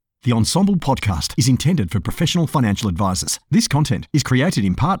The Ensemble podcast is intended for professional financial advisors. This content is created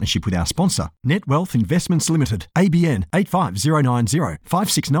in partnership with our sponsor, Net Wealth Investments Limited, ABN 85090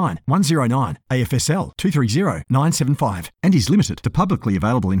 569 109, AFSL 230975, and is limited to publicly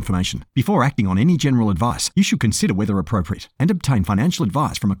available information. Before acting on any general advice, you should consider whether appropriate and obtain financial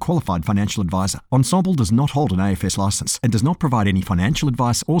advice from a qualified financial advisor. Ensemble does not hold an AFS license and does not provide any financial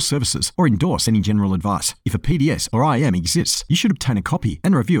advice or services or endorse any general advice. If a PDS or IM exists, you should obtain a copy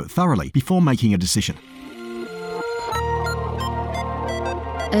and review it thoroughly before making a decision.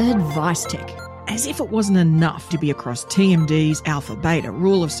 AdviceTech. As if it wasn't enough to be across TMDs, Alpha, Beta,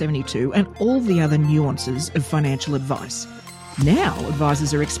 Rule of 72, and all the other nuances of financial advice. Now,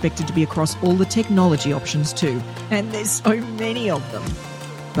 advisors are expected to be across all the technology options too, and there's so many of them.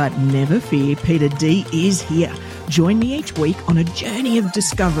 But never fear, Peter D is here. Join me each week on a journey of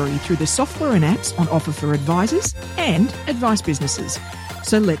discovery through the software and apps on offer for advisors and advice businesses.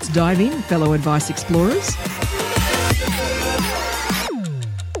 So let's dive in, fellow advice explorers.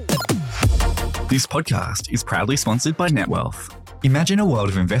 This podcast is proudly sponsored by NetWealth. Imagine a world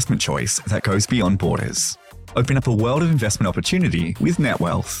of investment choice that goes beyond borders. Open up a world of investment opportunity with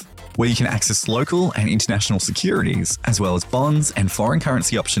NetWealth, where you can access local and international securities, as well as bonds and foreign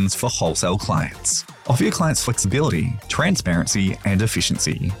currency options for wholesale clients. Offer your clients flexibility, transparency, and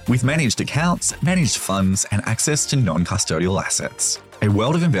efficiency, with managed accounts, managed funds, and access to non-custodial assets. A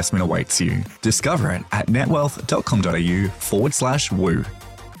world of investment awaits you. Discover it at netwealth.com.au/woo.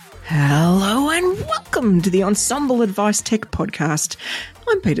 Hello and welcome to the Ensemble Advice Tech podcast.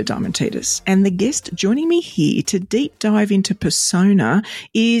 I'm Peter Diamantidis, and the guest joining me here to deep dive into Personr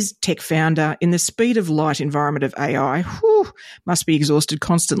is tech founder in the speed of light environment of AI. Must be exhausted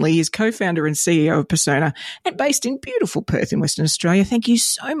constantly. Is co-founder and CEO of Personr and based in beautiful Perth in Western Australia. Thank you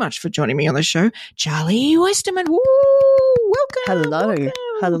so much for joining me on the show, Charlie Westerman. Welcome. Hello.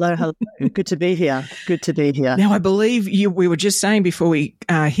 Good to be here. Now, I believe we were just saying before we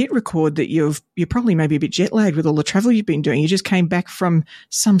hit record that you're probably maybe a bit jet lagged with all the travel you've been doing. You just came back from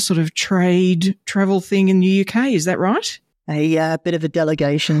some sort of travel thing in the UK. Is that right? A bit of a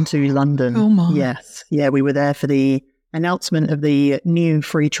delegation to London. Oh, my. Yes. Yeah, we were there for the announcement of the new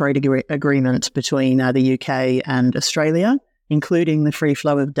free trade agreement between the UK and Australia, including the free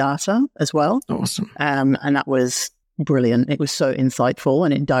flow of data as well. Awesome. And that was brilliant. It was so insightful,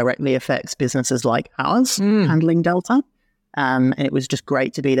 and it directly affects businesses like ours handling data. And it was just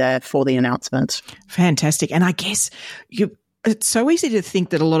great to be there for the announcement. Fantastic. And I guess it's so easy to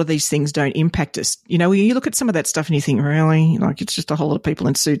think that a lot of these things don't impact us. You know, you look at some of that stuff and you think, really? Like, it's just a whole lot of people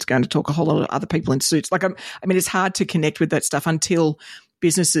in suits going to talk a whole lot of other people in suits. Like, I mean, it's hard to connect with that stuff until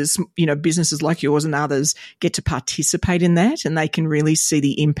businesses like yours and others get to participate in that, and they can really see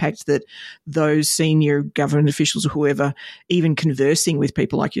the impact that those senior government officials or whoever, even conversing with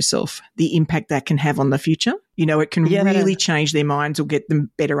people like yourself, the impact that can have on the future. You know, it can really change their minds or get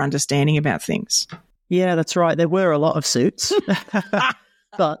them better understanding about things. Yeah, that's right. There were a lot of suits,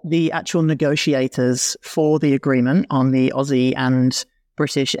 but the actual negotiators for the agreement on the Aussie and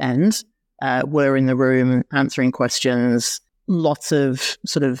British end were in the room answering questions. Lots of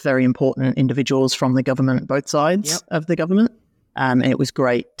sort of very important individuals from the government, both sides of the government. And it was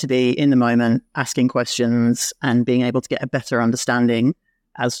great to be in the moment, asking questions and being able to get a better understanding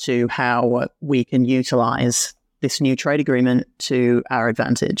as to how we can utilize this new trade agreement to our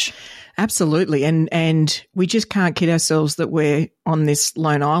advantage. Absolutely. And we just can't kid ourselves that we're on this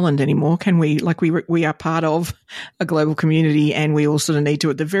lone island anymore, can we? Like, we are part of a global community, and we all sort of need to,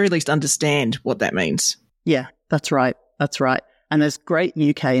 at the very least, understand what that means. Yeah, that's right. And there's great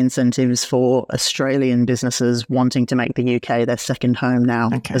UK incentives for Australian businesses wanting to make the UK their second home now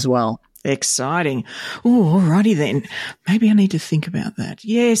as well. Exciting. Oh, alrighty then. Maybe I need to think about that.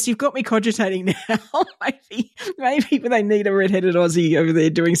 Yes, you've got me cogitating now. maybe they need a red-headed Aussie over there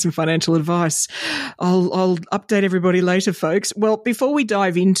doing some financial advice. I'll update everybody later, folks. Well, before we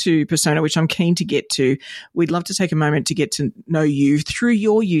dive into Personr, which I'm keen to get to, we'd love to take a moment to get to know you through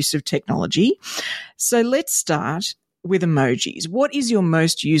your use of technology. So let's start with emojis. What is your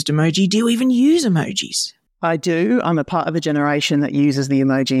most used emoji? Do you even use emojis? I do. I'm a part of a generation that uses the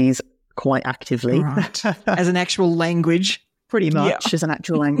emojis quite actively. Right. As an actual language? Pretty much as an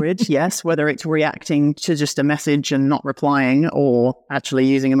actual language, yes. Whether it's reacting to just a message and not replying, or actually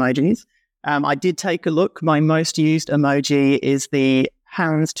using emojis. I did take a look. My most used emoji is the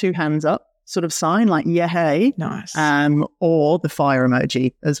two hands up sort of sign, like yeah, hey. Nice. Or the fire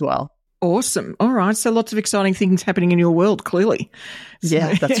emoji as well. Awesome. All right. So lots of exciting things happening in your world, clearly.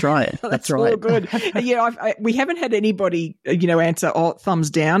 Yeah, that's right. That's all good. We haven't had anybody, answer,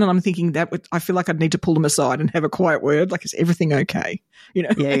 thumbs down. And I'm thinking I feel like I'd need to pull them aside and have a quiet word. Like, is everything okay?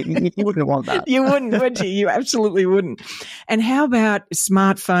 Yeah, you wouldn't want that. You wouldn't, would you? You absolutely wouldn't. And how about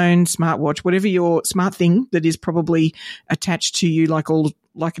smartphone, smartwatch, whatever your smart thing that is probably attached to you, like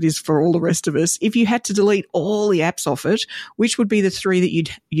it is for all the rest of us. If you had to delete all the apps off it, which would be the 3 that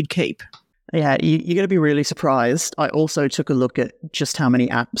you'd keep? Yeah, you're going to be really surprised. I also took a look at just how many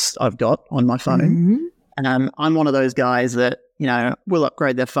apps I've got on my phone. Mm-hmm. And I'm one of those guys that, will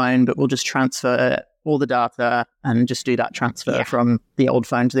upgrade their phone, but will just transfer all the data and just do that transfer from the old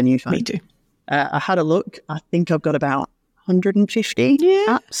phone to the new phone. Me too. I had a look. I think I've got about 150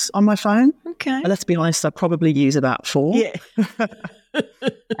 apps on my phone. Okay. Let's be honest, I probably use about 4. Yeah.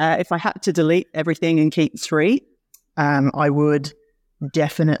 If I had to delete everything and keep 3, I would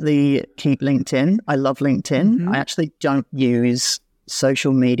definitely keep LinkedIn. I love LinkedIn. Mm-hmm. I actually don't use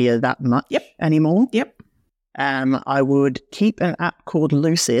social media that much anymore. Yep. I would keep an app called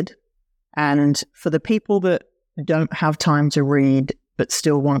Lucid. And for the people that don't have time to read but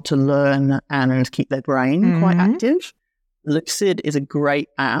still want to learn and keep their brain quite active, Lucid is a great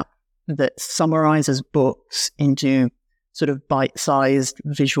app that summarizes books into sort of bite-sized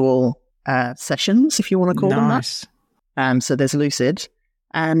visual sessions, if you want to call them that. So there's Lucid.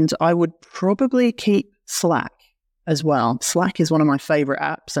 And I would probably keep Slack as well. Slack is one of my favorite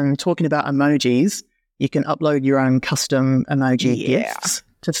apps. And talking about emojis, you can upload your own custom emoji gifts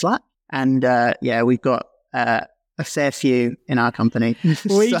to Slack. And we've got a fair few in our company.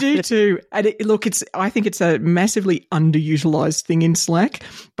 We do too. And I think it's a massively underutilized thing in Slack.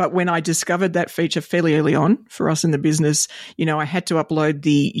 But when I discovered that feature fairly early on for us in the business, I had to upload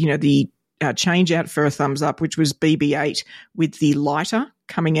the change out for a thumbs up, which was BB8 with the lighter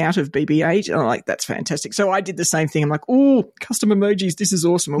coming out of BB8. And I'm like, that's fantastic. So I did the same thing. I'm like, oh, custom emojis. This is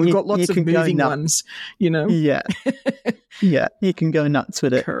awesome. And we've got lots of moving ones, Yeah. Yeah. You can go nuts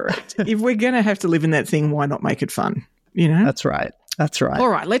with it. Correct. If we're going to have to live in that thing, why not make it fun? That's right. That's right. All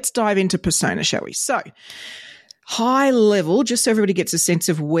right. Let's dive into Personr, shall we? So high level, just so everybody gets a sense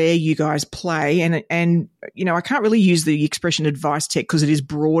of where you guys play. And I can't really use the expression AdviceTech because it is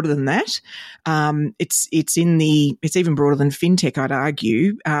broader than that. It's even broader than fintech, I'd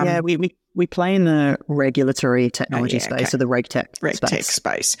argue. We play in the regulatory technology space, or the RegTech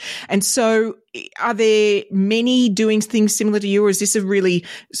space. And so are there many doing things similar to you, or is this a really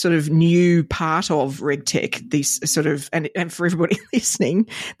sort of new part of RegTech, this sort of, and for everybody listening,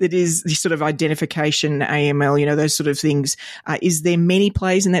 that is the sort of identification, AML, those sort of things. Is there many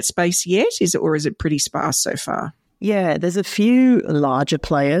players in that space yet? Or is it pretty sparse so far? Yeah, there's a few larger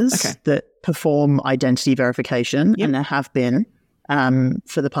players that perform identity verification, and there have been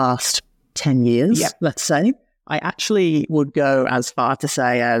for the past 10 years, let's say. I actually would go as far to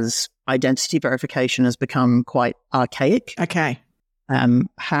say as identity verification has become quite archaic. Okay.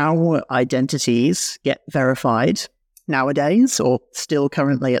 How identities get verified nowadays, or still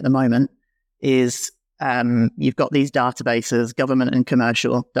currently at the moment, is you've got these databases, government and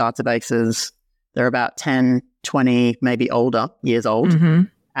commercial databases. They're about 10, 20, maybe older, years old. Mm-hmm.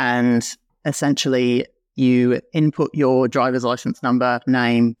 And essentially you input your driver's license number,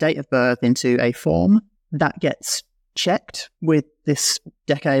 name, date of birth into a form that gets checked with this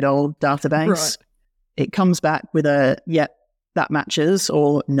decade-old database. Right. It comes back with a, that matches,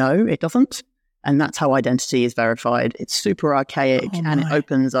 or no, it doesn't. And that's how identity is verified. It's super archaic, and it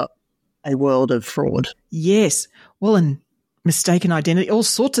opens up a world of fraud. Yes. Well, and mistaken identity, all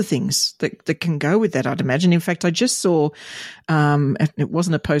sorts of things that can go with that, I'd imagine. In fact, I just saw, it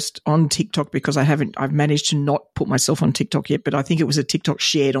wasn't a post on TikTok because I've managed to not put myself on TikTok yet, but I think it was a TikTok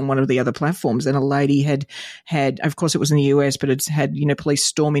shared on one of the other platforms, and a lady had, of course it was in the US, but it's had, police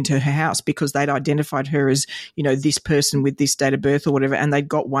storm into her house because they'd identified her as, this person with this date of birth or whatever, and they'd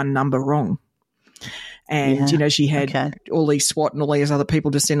got one number wrong. And, she had all these SWAT and all these other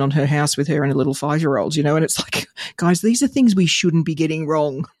people descend on her house with her and a little 5-year-old, and it's like, guys, these are things we shouldn't be getting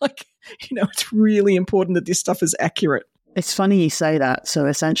wrong. Like, it's really important that this stuff is accurate. It's funny you say that. So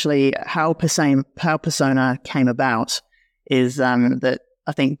essentially how Personr came about is that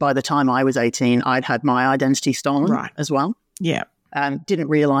I think by the time I was 18, I'd had my identity stolen as well. Yeah. Didn't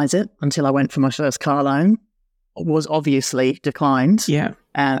realize it until I went for my first car loan. Was obviously declined. Yeah.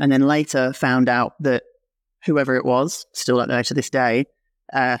 And then later found out that whoever it was, still don't know to this day,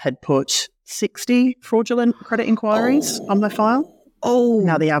 had put 60 fraudulent credit inquiries on my file. Oh.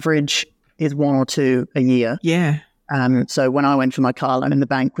 Now the average is 1 or 2 a year. Yeah. So when I went for my car loan, the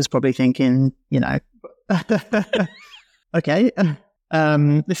bank was probably thinking, okay.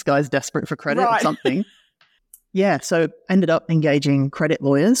 This guy's desperate for credit or something. Yeah, so ended up engaging credit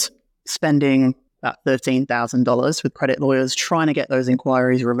lawyers, spending about $13,000 with credit lawyers, trying to get those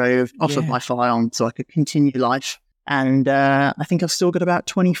inquiries removed off of my file so I could continue life. And I think I've still got about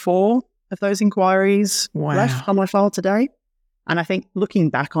 24 of those inquiries left on my file today. And I think looking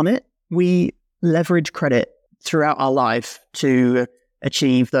back on it, we leverage credit throughout our life to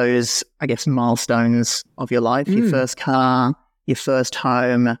achieve those, I guess, milestones of your life, your first car, your first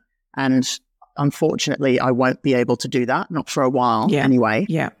home. And unfortunately, I won't be able to do that, not for a while anyway.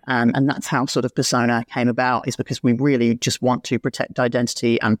 Yeah. And that's how sort of Personr came about, is because we really just want to protect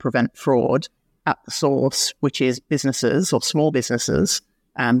identity and prevent fraud at the source, which is businesses or small businesses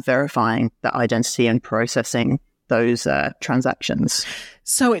verifying that identity and processing those transactions.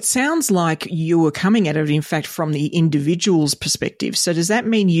 So it sounds like you were coming at it, in fact, from the individual's perspective. So does that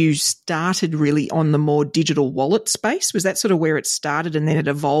mean you started really on the more digital wallet space? Was that sort of where it started and then it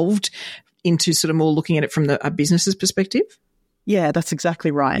evolved into sort of more looking at it from a business's perspective? Yeah, that's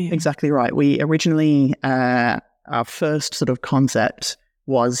exactly right. Yeah. Exactly right. We originally, our first sort of concept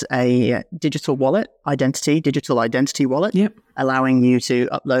was a digital identity wallet, allowing you to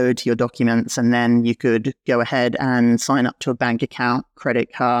upload your documents, and then you could go ahead and sign up to a bank account,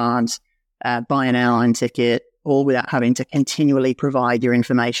 credit cards, buy an airline ticket, all without having to continually provide your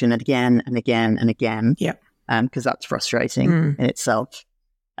information again and again and again. Yeah. Because that's frustrating in itself.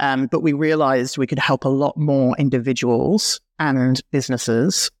 But we realized we could help a lot more individuals and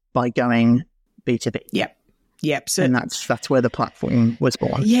businesses by going B2B. Yep. So, and that's where the platform was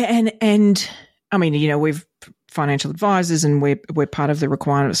born. Yeah, and I mean, we've financial advisors, and we're part of the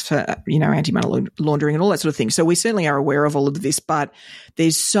requirements for anti-money laundering and all that sort of thing. So we certainly are aware of all of this. But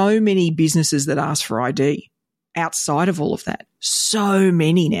there's so many businesses that ask for ID outside of all of that. So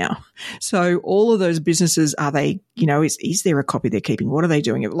many now. So all of those businesses, are they? Is there a copy they're keeping? What are they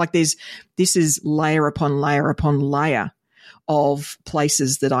doing? Like this is layer upon layer upon layer of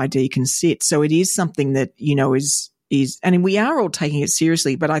places that ID can sit. So it is something that, is, and we are all taking it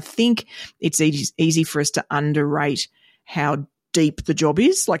seriously, but I think it's easy for us to underrate how deep the job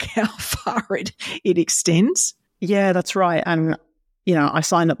is, like how far it extends. Yeah, that's right. And, I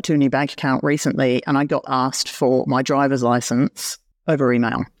signed up to a new bank account recently and I got asked for my driver's license over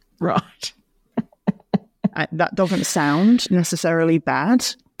email. Right. That doesn't sound necessarily bad,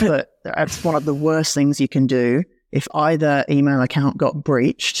 but that's one of the worst things you can do. If either email account got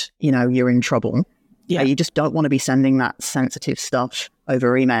breached, you're in trouble. Yeah. You just don't want to be sending that sensitive stuff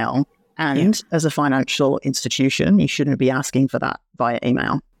over email. And as a financial institution, you shouldn't be asking for that via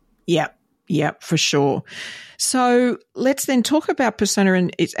email. Yeah, for sure. So let's then talk about Personr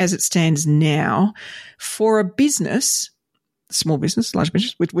and as it stands now. For a business, small business, large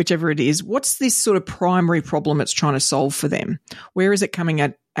business, whichever it is, what's this sort of primary problem it's trying to solve for them? Where is it coming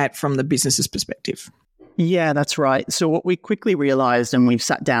at from the business's perspective? Yeah, that's right. So what we quickly realized, and we've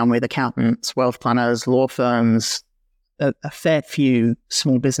sat down with accountants, wealth planners, law firms, a fair few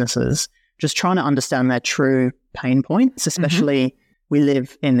small businesses, just trying to understand their true pain points, especially we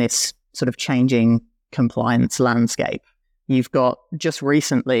live in this sort of changing compliance landscape. You've got just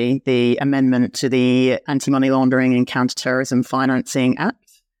recently the amendment to the Anti-Money Laundering and Counter-Terrorism Financing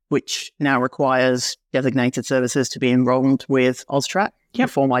Act, which now requires designated services to be enrolled with AUSTRAC.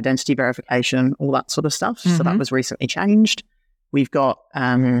 Perform identity verification, all that sort of stuff. So that was recently changed. We've got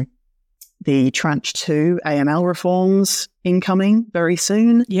the Tranche 2 AML reforms incoming very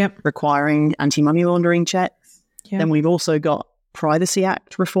soon, requiring anti-money laundering checks. Then we've also got Privacy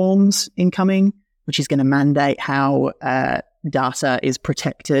Act reforms incoming, which is going to mandate how data is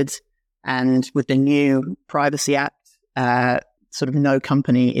protected. And with the new Privacy Act, sort of no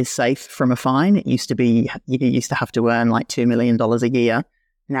company is safe from a fine. It used to be, you used to have to earn like $2 million a year.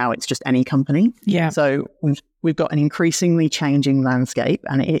 Now it's just any company. Yeah. So we've got an increasingly changing landscape,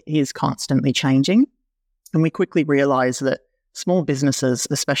 and it is constantly changing. And we quickly realize that small businesses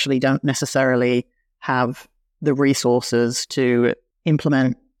especially don't necessarily have the resources to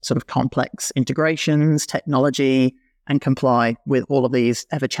implement sort of complex integrations, technology, and comply with all of these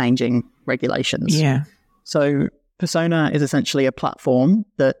ever-changing regulations. Yeah. So Personr is essentially a platform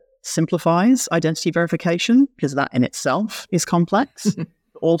that simplifies identity verification, because that in itself is complex.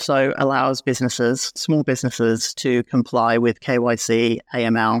 Also allows businesses, small businesses, to comply with KYC,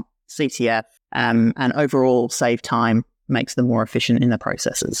 AML, CTF, and overall save time, makes them more efficient in their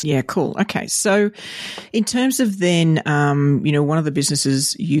processes. Yeah, cool. Okay. So in terms of then, one of the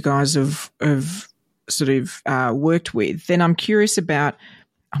businesses you guys have sort of worked with, then I'm curious about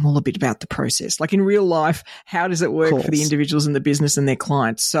I'm all a bit about the process. Like in real life, how does it work for the individuals in the business and their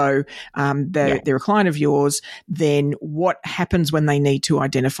clients? So they're a client of yours. Then what happens when they need to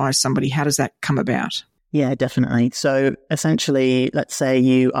identify somebody? How does that come about? Yeah, definitely. So essentially, let's say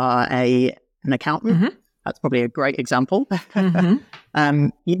you are an accountant. Mm-hmm. That's probably a great example. Mm-hmm.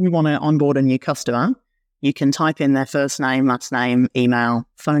 You want to onboard a new customer. You can type in their first name, last name, email,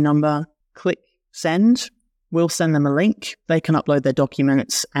 phone number, click send. We'll send them a link. They can upload their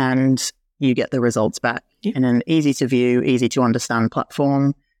documents and you get the results back in an easy to view, easy to understand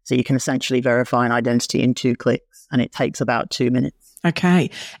platform. So you can essentially verify an identity in 2 clicks and it takes about 2 minutes. Okay.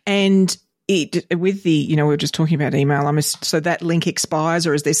 And with the, we were just talking about email, so that link expires,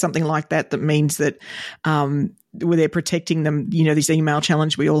 or is there something like that means that where they're protecting them, this email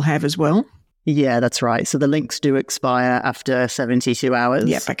challenge we all have as well? Yeah, that's right. So the links do expire after 72 hours.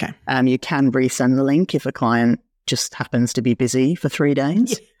 Yep, okay. You can resend the link if a client just happens to be busy for 3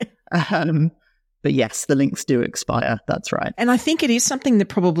 days. Yeah. But yes, the links do expire. That's right. And I think it is something that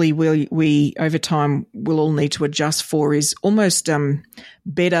probably we over time will all need to adjust for, is almost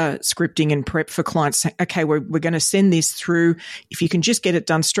better scripting and prep for clients. Okay, we're going to send this through. If you can just get it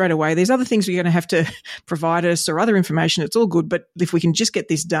done straight away, there's other things you're going to have to provide us or other information. It's all good. But if we can just get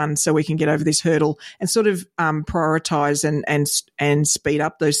this done so we can get over this hurdle and sort of prioritize and speed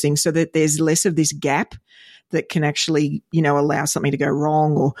up those things so that there's less of this gap that can actually, allow something to go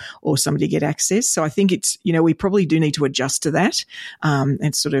wrong or somebody to get access. So I think it's, we probably do need to adjust to that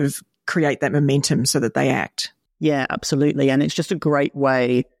and sort of create that momentum so that they act. Yeah, absolutely. And it's just a great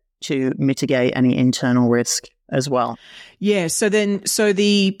way to mitigate any internal risk as well. Yeah. So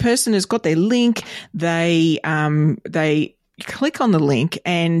the person has got their link, they click on the link.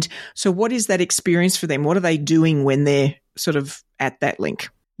 And so what is that experience for them? What are they doing when they're sort of at that link?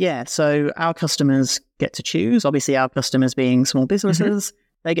 Yeah, so our customers get to choose. Obviously, our customers being small businesses,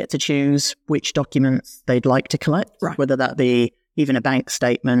 they get to choose which documents they'd like to collect, whether that be even a bank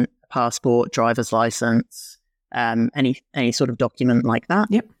statement, passport, driver's license, any sort of document like that.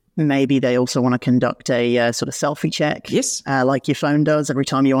 Yep. Maybe they also want to conduct a sort of selfie check, yes, like your phone does every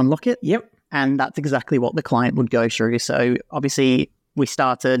time you unlock it. Yep. And that's exactly what the client would go through. So obviously, we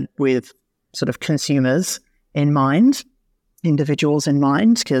started with sort of consumers in mind, individuals in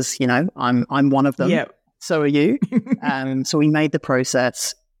mind, because I'm one of them. Yeah. So are you. So we made the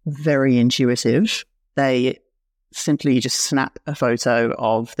process very intuitive. They simply just snap a photo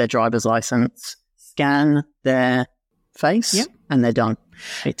of their driver's license, scan their face, and they're done.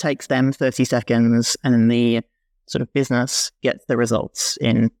 It takes them 30 seconds, and the sort of business gets the results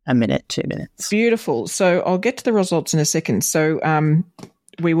in a minute, 2 minutes. Beautiful. So I'll get to the results in a second. So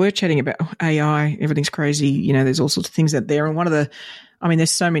we were chatting about AI, everything's crazy. There's all sorts of things out there. And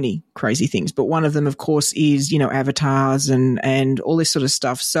there's so many crazy things, but one of them, of course, is, avatars and all this sort of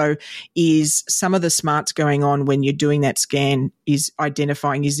stuff. So is some of the smarts going on when you're doing that scan is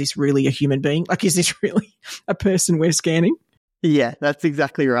identifying, is this really a human being? Like, is this really a person we're scanning? Yeah, that's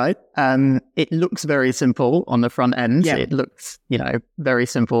exactly right. It looks very simple on the front end. Yeah. It looks, very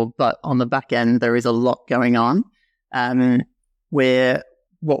simple, but on the back end, there is a lot going on. Where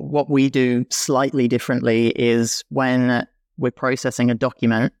what we do slightly differently is when we're processing a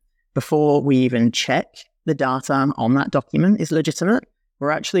document, before we even check the data on that document is legitimate,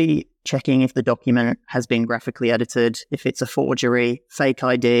 we're actually checking if the document has been graphically edited, if it's a forgery, fake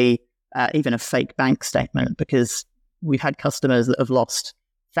ID, even a fake bank statement, because we've had customers that have lost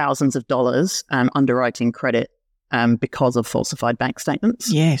thousands of dollars underwriting credit because of falsified bank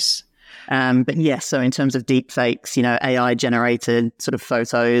statements. Yes. But yes, so in terms of deep fakes, AI generated sort of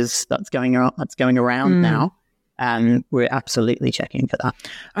photos that's going around now. We're absolutely checking for that.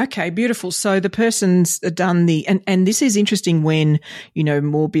 Okay, beautiful. So the person's done and this is interesting when,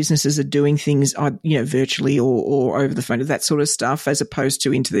 more businesses are doing things, virtually or over the phone, that sort of stuff, as opposed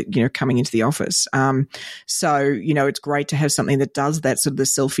to coming into the office. So, it's great to have something that does that sort of the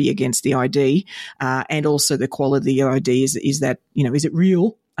selfie against the ID, and also the quality of the ID is that, is it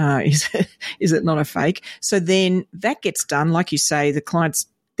real? Is it not a fake? So then that gets done. Like you say, the clients,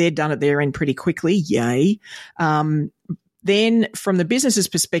 they're done at their end pretty quickly. Yay. Then from the business's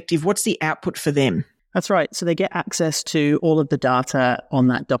perspective, what's the output for them? That's right. So they get access to all of the data on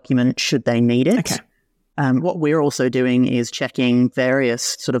that document should they need it. Okay. What we're also doing is checking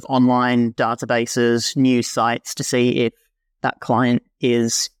various sort of online databases, news sites to see if that client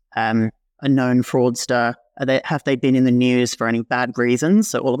is a known fraudster. Have they been in the news for any bad reasons?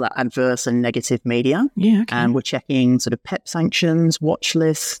 So all of that adverse and negative media. Yeah, okay. And we're checking sort of PEP sanctions, watch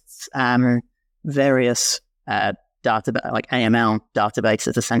lists, various like AML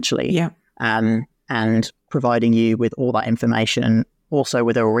databases essentially. Yeah. And providing you with all that information also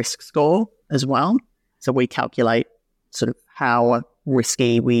with a risk score as well. So we calculate sort of how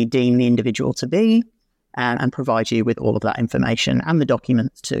risky we deem the individual to be, and provide you with all of that information and the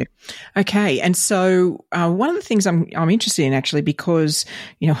documents too. Okay. And so one of the things I'm interested in, actually, because,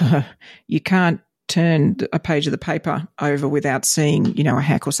 you can't turn a page of the paper over without seeing, a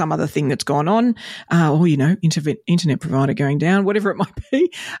hack or some other thing that's gone on, or, internet provider going down, whatever it might be.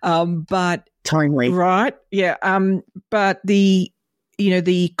 But timely. Right. Yeah. But the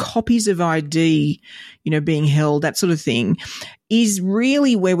copies of ID, being held, that sort of thing, is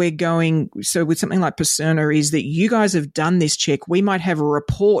really where we're going. So with something like Personr, is that you guys have done this check. We might have a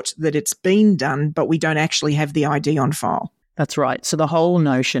report that it's been done, but we don't actually have the ID on file. That's right. So the whole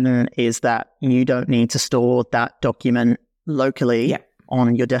notion is that you don't need to store that document locally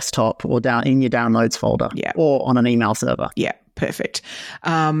on your desktop or down in your downloads folder or on an email server. Yeah, perfect.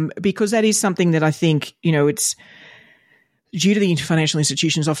 Because that is something that I think, it's due to the financial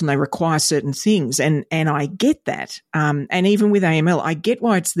institutions, often they require certain things, and I get that. And even with AML, I get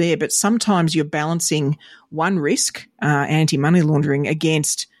why it's there, but sometimes you're balancing one risk, anti-money laundering,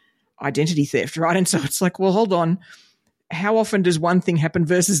 against identity theft, right? And so it's like, well, hold on. How often does one thing happen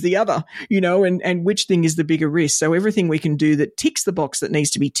versus the other, and which thing is the bigger risk? So everything we can do that ticks the box that needs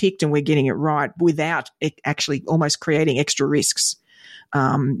to be ticked and we're getting it right without it actually almost creating extra risks,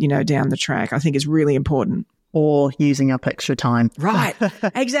 down the track, I think is really important. Or using up extra time. Right.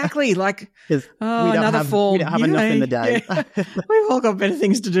 Exactly. Like, another form. We don't have enough in the day. Yeah. We've all got better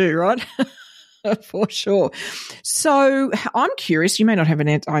things to do, right? For sure. So I'm curious, you may not have an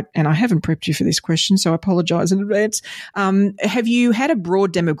answer, and I haven't prepped you for this question, so I apologize in advance. Have you had a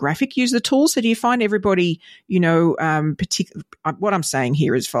broad demographic use the tool? So do you find everybody, what I'm saying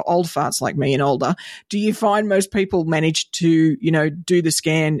here is for old farts like me and older, do you find most people manage to, do the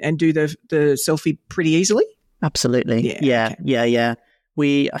scan and do the selfie pretty easily? Absolutely. Yeah.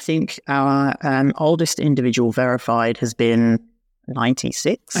 I think our oldest individual verified has been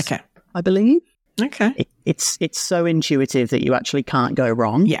 96. Okay. I believe. Okay. It's so intuitive that you actually can't go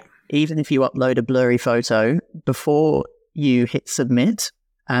wrong. Yeah. Even if you upload a blurry photo, before you hit submit,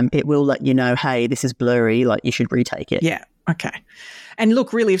 it will let you know, hey, this is blurry, like you should retake it. Yeah. Okay. And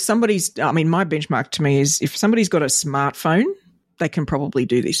look, really, if my benchmark to me is if somebody's got a smartphone, they can probably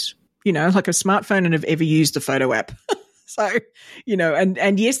do this. Like a smartphone and have ever used a photo app. So,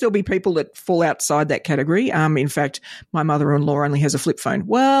 and yes, there'll be people that fall outside that category. In fact, my mother-in-law only has a flip phone.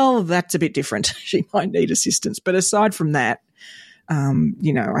 Well, that's a bit different. She might need assistance. But aside from that,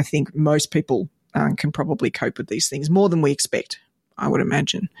 I think most people can probably cope with these things more than we expect, I would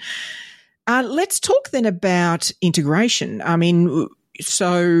imagine. Let's talk then about integration.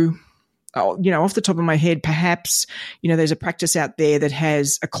 Off the top of my head, perhaps, there's a practice out there that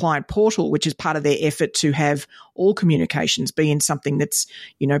has a client portal, which is part of their effort to have all communications be in something that's,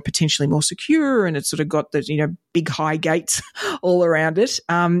 potentially more secure, and it's sort of got the, big high gates all around it.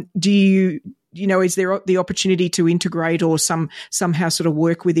 Is there the opportunity to integrate or somehow sort of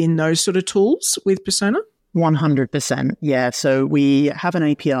work within those sort of tools with Personr? 100%. Yeah. So we have an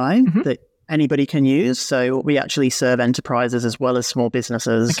API that anybody can use. So we actually serve enterprises as well as small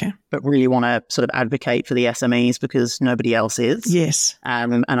businesses, but really want to sort of advocate for the SMEs because nobody else is. Yes.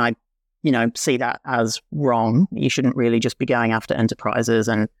 And I, see that as wrong. You shouldn't really just be going after enterprises.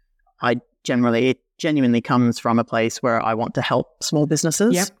 And it genuinely comes from a place where I want to help small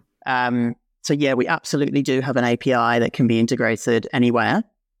businesses. Yep. So yeah, we absolutely do have an API that can be integrated anywhere.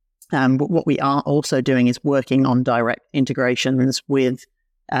 But what we are also doing is working on direct integrations with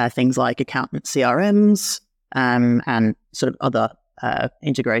things like accountant CRMs and sort of other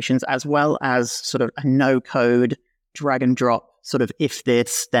integrations, as well as sort of a no-code drag and drop sort of if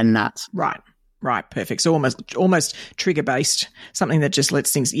this, then that. Right. Perfect. So almost trigger-based, something that just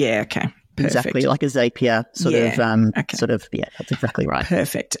lets things, perfect. Exactly, like a Zapier that's exactly right.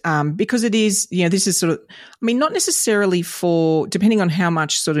 Perfect. Because it is, this is sort of, not necessarily for, depending on how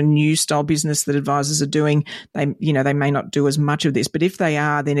much sort of new style business that advisors are doing, they may not do as much of this, but if they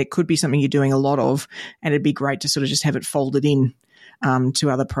are, then it could be something you're doing a lot of, and it'd be great to sort of just have it folded in to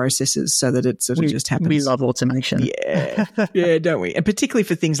other processes so that it sort of just happens. We love automation. Yeah, don't we? And particularly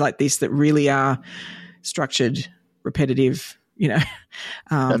for things like this that really are structured, repetitive,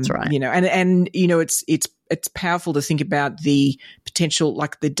 that's right. And it's powerful to think about the potential,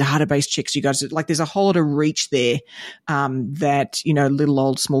 like the database checks you guys, like there's a whole lot of reach there that, little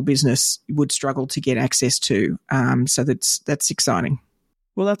old small business would struggle to get access to. So that's exciting.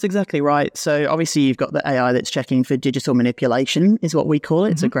 Well, that's exactly right. So obviously you've got the AI that's checking for digital manipulation is what we call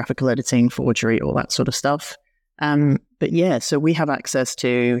it. So graphical editing, forgery, all that sort of stuff. But yeah, so we have access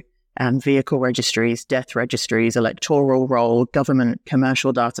to vehicle registries, death registries, electoral roll, government,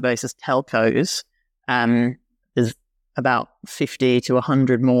 commercial databases, telcos. There's about 50 to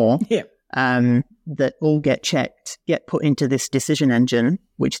 100 more that all get checked, get put into this decision engine,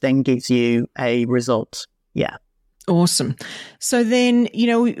 which then gives you a result. Yeah. Awesome. So then,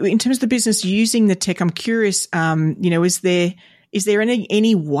 in terms of the business using the tech, I'm curious, is there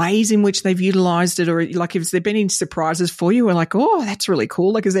any ways in which they've utilized it, or like has there been any surprises for you? Or like, oh, that's really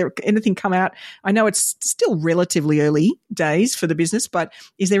cool. Like, is there anything come out? I know it's still relatively early days for the business, but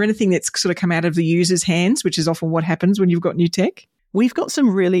is there anything that's sort of come out of the user's hands, which is often what happens when you've got new tech? We've got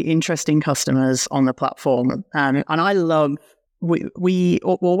some really interesting customers on the platform. And I love, we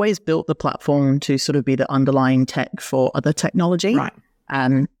always built the platform to sort of be the underlying tech for other technology. Right.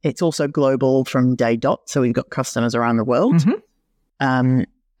 It's also global from day dot. So we've got customers around the world. Mm-hmm.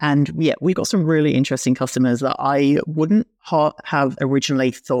 And yeah, we've got some really interesting customers that I wouldn't have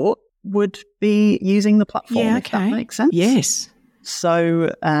originally thought would be using the platform, if that makes sense. Yes.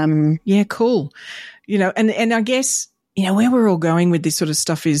 So, yeah, cool. And I guess, where we're all going with this sort of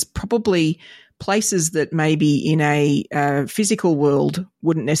stuff is probably places that maybe in a physical world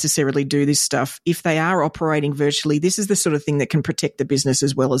wouldn't necessarily do this stuff. If they are operating virtually, this is the sort of thing that can protect the business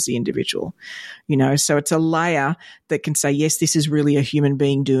as well as the individual, so it's a layer that can say, yes, this is really a human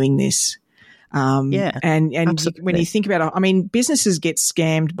being doing this. And absolutely. When you think about it, businesses get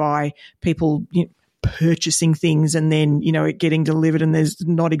scammed by people, purchasing things and then, it getting delivered and there's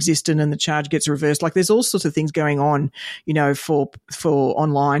not existent and the charge gets reversed. Like there's all sorts of things going on, for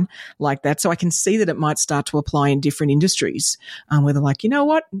online like that. So I can see that it might start to apply in different industries where they're like, you know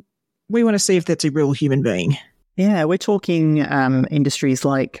what? We want to see if that's a real human being. Yeah, we're talking industries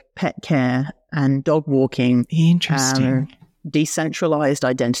like pet care and dog walking. Interesting. Decentralized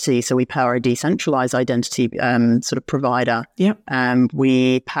identity. So we power a decentralized identity sort of provider. Yep.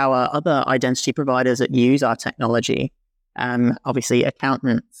 We power other identity providers that use our technology. Obviously,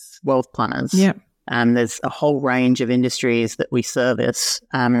 accountants, wealth planners. Yep. There's a whole range of industries that we service,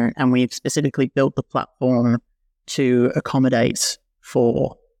 and we've specifically built the platform to accommodate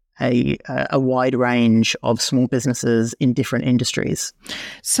for a wide range of small businesses in different industries.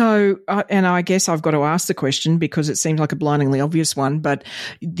 So, and I guess I've got to ask the question because it seems like a blindingly obvious one, but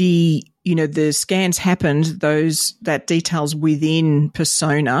the scans happened, that details within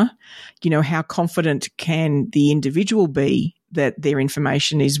Personr, how confident can the individual be that their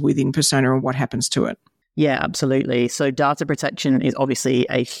information is within Personr and what happens to it? Yeah, absolutely. So data protection is obviously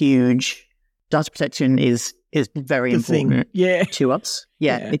data protection is very important to us.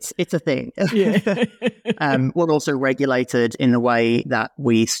 Yeah. It's a thing. Yeah. We're also regulated in the way that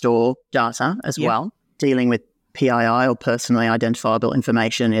we store data as well. Dealing with PII or personally identifiable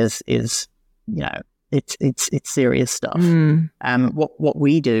information is it's serious stuff. What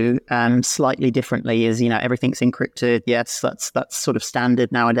we do slightly differently is everything's encrypted. Yes, that's sort of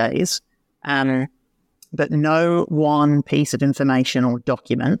standard nowadays. But no one piece of information or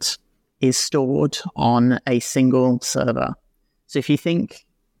document is stored on a single server. So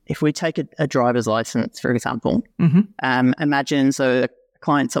if we take a driver's license, for example, imagine, so the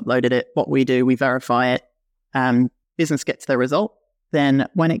client's uploaded it, what we do, we verify it, business gets their result, then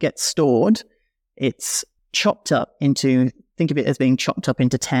when it gets stored, it's chopped up think of it as being chopped up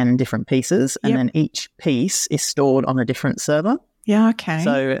into 10 different pieces, and then each piece is stored on a different server. Yeah, okay.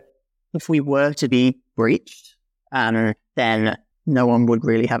 So if we were to be breached, then no one would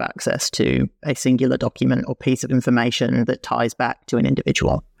really have access to a singular document or piece of information that ties back to an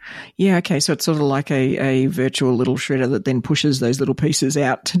individual. Yeah, okay. So it's sort of like a virtual little shredder that then pushes those little pieces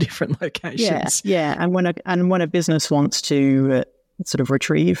out to different locations. Yeah. And when a business wants to sort of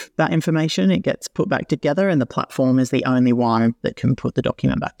retrieve that information, it gets put back together, and the platform is the only one that can put the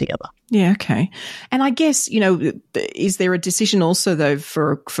document back together. Yeah, okay. And I guess, is there a decision also though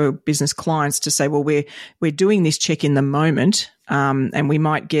for business clients to say, well, we're doing this check in the moment, and we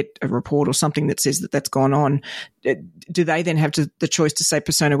might get a report or something that says that's gone on. Do they then have the choice to say,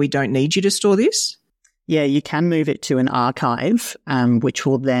 Personr, we don't need you to store this? Yeah, you can move it to an archive, which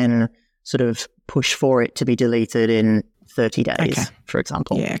will then sort of push for it to be deleted in 30 days, for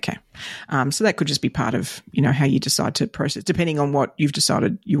example. Yeah, okay. So that could just be part of, how you decide to process, depending on what you've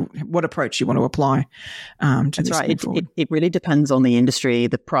decided, what approach you want to apply to That's this. right. It really depends on the industry.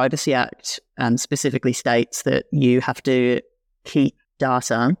 The Privacy Act specifically states that you have to keep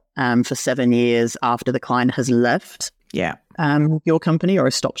data for 7 years after the client has left your company or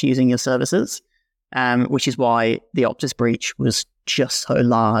has stopped using your services, which is why the Optus breach was just so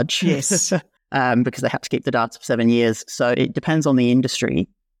large. Yes. Because they have to keep the data for 7 years. So it depends on the industry,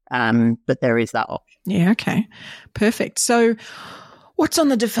 but there is that option. Yeah, okay. Perfect. So What's on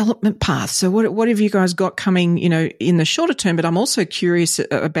the development path? So what have you guys got coming, in the shorter term? But I'm also curious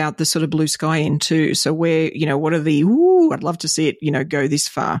about the sort of blue sky end too. So where, what are I'd love to see it, go this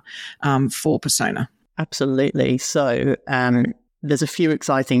far for Personr. Absolutely. So there's a few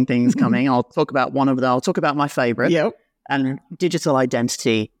exciting things coming. I'll talk about one of them. I'll talk about my favorite. Yep. And digital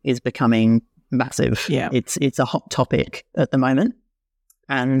identity is becoming massive. Yeah. It's a hot topic at the moment.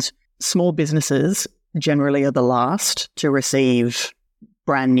 And small businesses generally are the last to receive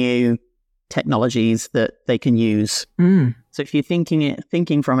brand new technologies that they can use. So if you're thinking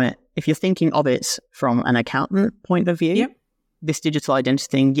of it from an accountant point of view, yep. This digital identity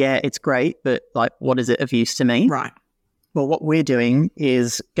thing, it's great, but like, what is it of use to me? Right. Well, what we're doing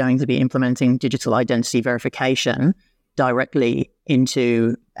is going to be implementing digital identity verification directly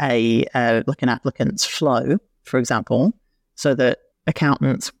into an applicant's flow, for example, so that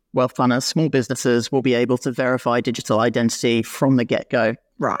accountants, wealth planners, small businesses will be able to verify digital identity from the get-go.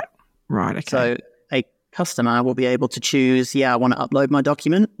 Right. Okay. So a customer will be able to choose, I want to upload my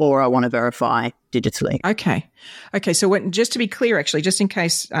document or I want to verify digitally. Okay. So just to be clear, actually, just in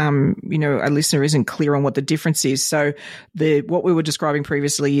case, a listener isn't clear on what the difference is. So what we were describing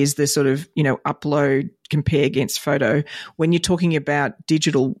previously is the sort of, upload, compare against photo. When you're talking about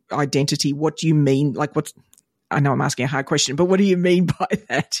digital identity, what do you mean? Like I know I'm asking a hard question, but what do you mean by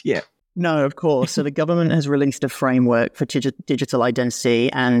that? Yeah. No, of course. So the government has released a framework for digital identity,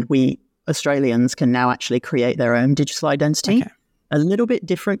 and we Australians can now actually create their own digital identity. Okay. A little bit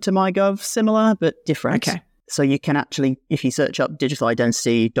different to MyGov, similar, but different. Okay. So you can actually, if you search up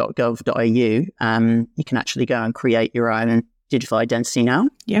digitalidentity.gov.au, you can actually go and create your own digital identity now.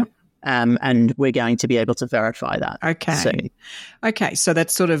 Yeah. And we're going to be able to verify that. Okay. So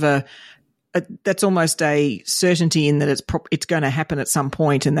that's sort of that's almost a certainty in that it's going to happen at some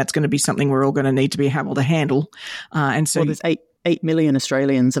point, and that's going to be something we're all going to need to be able to handle. And so there's 8 million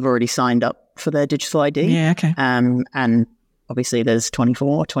Australians have already signed up for their digital ID. Yeah, okay. And obviously there's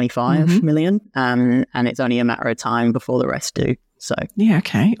 25 million, and it's only a matter of time before the rest do. So yeah,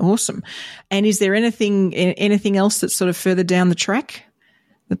 okay, awesome. And is there anything else that's sort of further down the track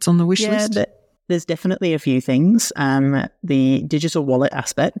that's on the wish list? There's definitely a few things. The digital wallet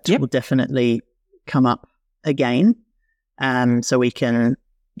aspect will definitely come up again. So we can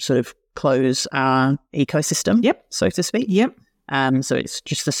sort of close our ecosystem, so to speak. Yep. So it's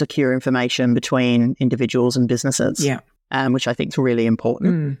just the secure information between individuals and businesses, which I think is really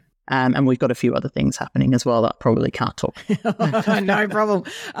important. And we've got a few other things happening as well that I probably can't talk. No problem.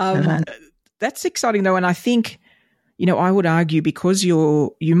 That's exciting though. And I think, I would argue because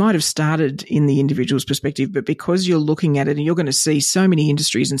you might have started in the individual's perspective, but because you're looking at it and you're going to see so many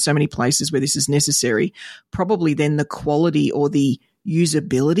industries and so many places where this is necessary, probably then the quality or the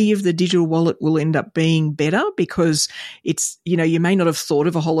usability of the digital wallet will end up being better because it's, you may not have thought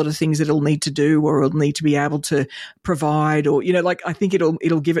of a whole lot of things that it'll need to do or it'll need to be able to provide or, I think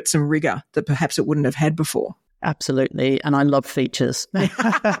it'll give it some rigor that perhaps it wouldn't have had before. Absolutely. And I love features. Me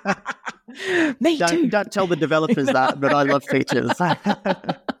too. Don't tell the developers that, but I love features.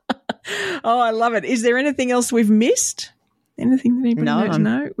 Oh, I love it. Is there anything else we've missed? Anything that anybody needs to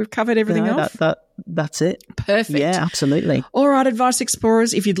know? We've covered everything off? That's it. Perfect. Yeah, absolutely. All right, Advice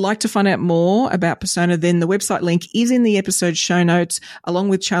Explorers, if you'd like to find out more about Personr, then the website link is in the episode show notes, along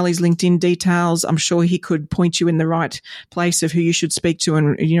with Charlie's LinkedIn details. I'm sure he could point you in the right place of who you should speak to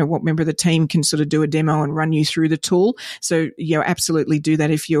and, what member of the team can sort of do a demo and run you through the tool. So, absolutely do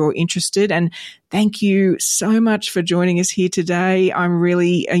that if you're interested. And thank you so much for joining us here today. I'm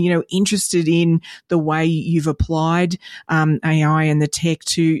really, interested in the way you've applied AI and the tech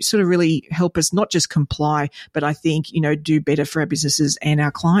to sort of really help us not just comply, but I think, do better for our businesses and our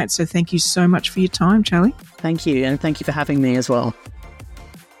clients. So thank you so much for your time, Charlie. Thank you. And thank you for having me as well.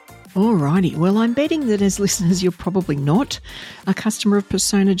 Alrighty. Well, I'm betting that as listeners, you're probably not a customer of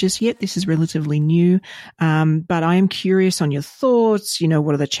Personr just yet. This is relatively new. But I am curious on your thoughts.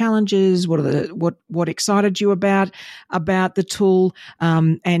 What are the challenges? What excited you about the tool?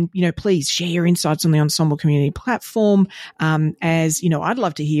 And, please share your insights on the Ensemble community platform. As, I'd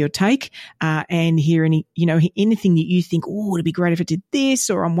love to hear your take, and hear anything that you think, oh, it'd be great if it did this,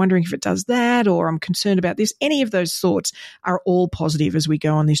 or I'm wondering if it does that, or I'm concerned about this. Any of those thoughts are all positive as we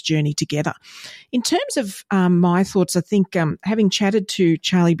go on this journey together. In terms of my thoughts, I think having chatted to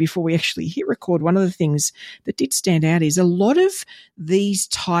Charlie before we actually hit record, one of the things that did stand out is a lot of these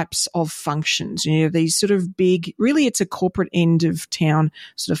types of functions, these sort of big, really it's a corporate end of town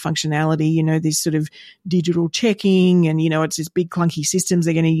sort of functionality, this sort of digital checking and, it's these big clunky systems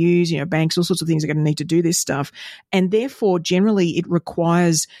they're going to use, banks, all sorts of things are going to need to do this stuff. And therefore, generally it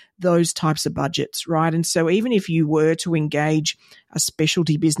requires those types of budgets, right? And so even if you were to engage a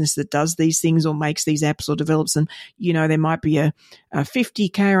specialty business that does these things or makes these apps or develops them, there might be a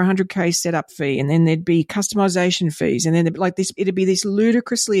 50K or 100K setup fee, and then there'd be customization fees, and then it'd be this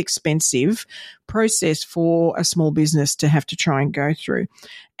ludicrously expensive process for a small business to have to try and go through.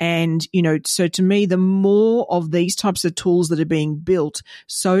 And, so to me, the more of these types of tools that are being built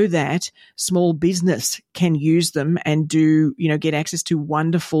so that small business can use them and get access to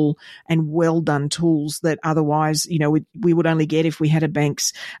wonderful and well done tools that otherwise, we would only get if we had a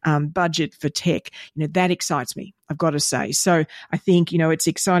bank's budget for tech, that excites me, I've got to say. So I think, it's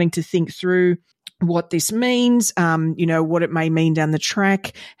exciting to think through what this means, what it may mean down the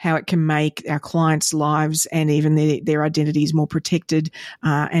track, how it can make our clients' lives and even their identities more protected,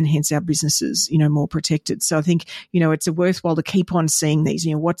 and hence our businesses, more protected. So I think, it's a worthwhile to keep on seeing these,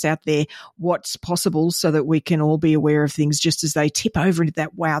 what's out there, what's possible, so that we can all be aware of things just as they tip over into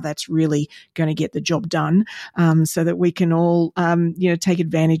that, wow, that's really going to get the job done, so that we can all, take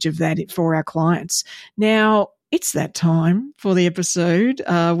advantage of that for our clients. Now, it's that time for the episode.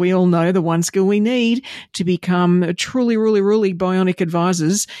 We all know the one skill we need to become truly, really, really bionic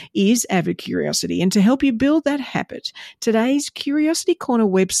advisors is avid curiosity. And to help you build that habit, today's Curiosity Corner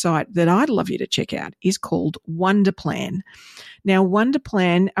website that I'd love you to check out is called WonderPlan. Now,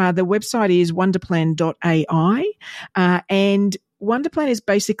 WonderPlan, the website is wonderplan.ai, and WonderPlan is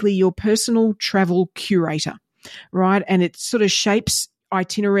basically your personal travel curator, right? And it sort of shapes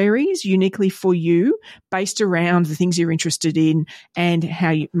itineraries uniquely for you based around the things you're interested in and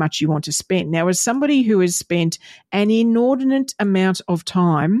how much you want to spend. Now, as somebody who has spent an inordinate amount of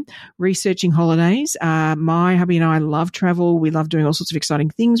time researching holidays, my hubby and I love travel. We love doing all sorts of exciting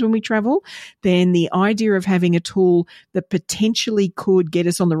things when we travel. Then the idea of having a tool that potentially could get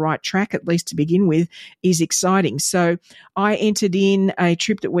us on the right track, at least to begin with, is exciting. So I entered in a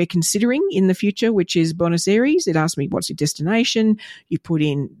trip that we're considering in the future, which is Buenos Aires. It asked me, what's your destination? You put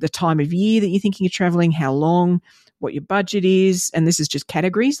in the time of year that you're thinking of traveling, how long, what your budget is, and this is just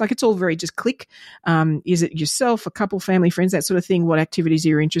categories. Like, it's all very just click. Is it yourself, a couple, family, friends, that sort of thing, what activities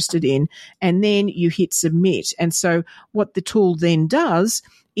you're interested in, and then you hit submit. And so what the tool then does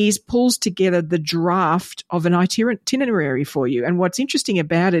is pulls together the draft of an itinerary for you. And what's interesting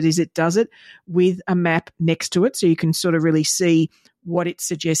about it is it does it with a map next to it, so you can sort of really see what it's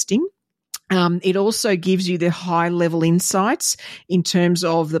suggesting. It also gives you the high level insights in terms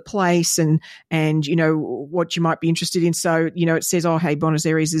of the place and what you might be interested in. So, it says, oh, hey, Buenos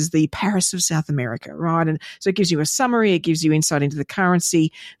Aires is the Paris of South America, right? And so it gives you a summary. It gives you insight into the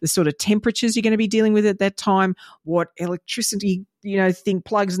currency, the sort of temperatures you're going to be dealing with at that time, what electricity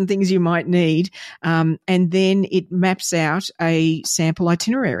plugs and things you might need. And then it maps out a sample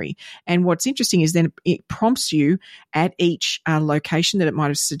itinerary. And what's interesting is then it prompts you at each location that it might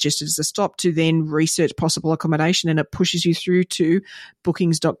have suggested as a stop to then research possible accommodation, and it pushes you through to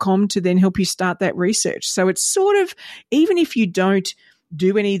bookings.com to then help you start that research. So it's sort of, even if you don't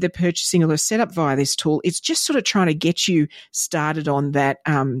do any of the purchasing or the setup via this tool, it's just sort of trying to get you started on that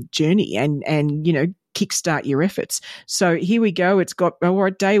journey and kickstart your efforts. So here we go. It's got,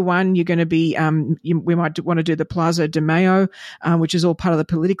 day one, you're going to be, we might want to do the Plaza de Mayo, which is all part of the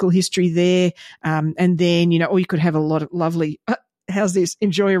political history there. And then, or you could have a lot of lovely, how's this?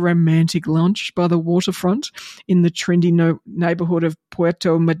 Enjoy a romantic lunch by the waterfront in the trendy neighborhood of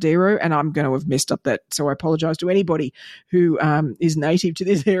Puerto Madero. And I'm going to have messed up that, so I apologize to anybody who is native to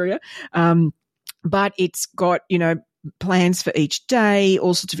this area. But it's got, plans for each day,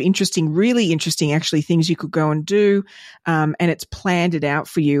 all sorts of really interesting actually things you could go and do. And it's planned it out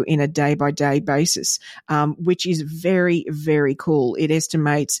for you in a day-by-day basis, which is very, very cool. It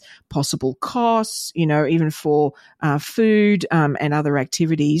estimates possible costs, even for food and other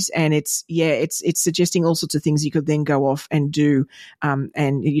activities. And it's suggesting all sorts of things you could then go off and do and,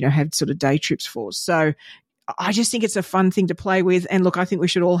 have sort of day trips for. So I just think it's a fun thing to play with. And look, I think we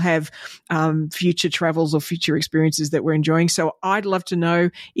should all have future travels or future experiences that we're enjoying. So I'd love to know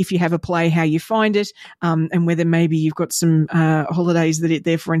if you have a play, how you find it, and whether maybe you've got some holidays that it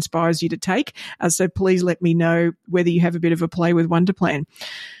therefore inspires you to take. So please let me know whether you have a bit of a play with WonderPlan.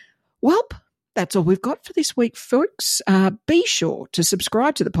 Well, that's all we've got for this week, folks. Be sure to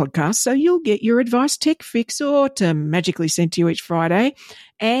subscribe to the podcast so you'll get your AdviceTech fix magically sent to you each Friday.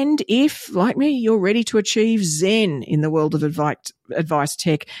 And if, like me, you're ready to achieve Zen in the world of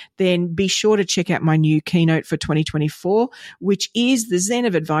AdviceTech, then be sure to check out my new keynote for 2024, which is the Zen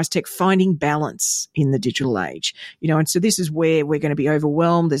of AdviceTech, finding balance in the digital age. And so this is where we're going to be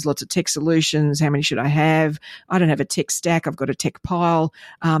overwhelmed. There's lots of tech solutions. How many should I have? I don't have a tech stack. I've got a tech pile.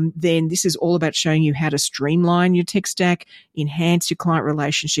 Then this is all about showing you how to streamline your tech stack, enhance your client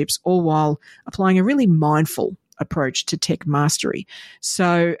relationships, all while applying a really mindful approach to tech mastery.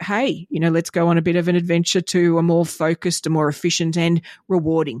 So, hey, let's go on a bit of an adventure to a more focused, a more efficient and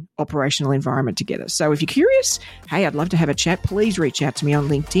rewarding operational environment together. So if you're curious, hey, I'd love to have a chat. Please reach out to me on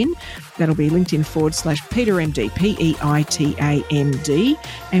LinkedIn. That'll be LinkedIn/PeiterMD, PEITAMD,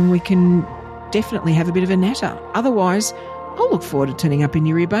 and we can definitely have a bit of a natter. Otherwise, I'll look forward to turning up in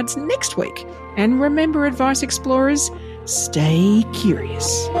your earbuds next week. And remember, Advice Explorers, stay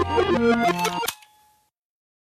curious.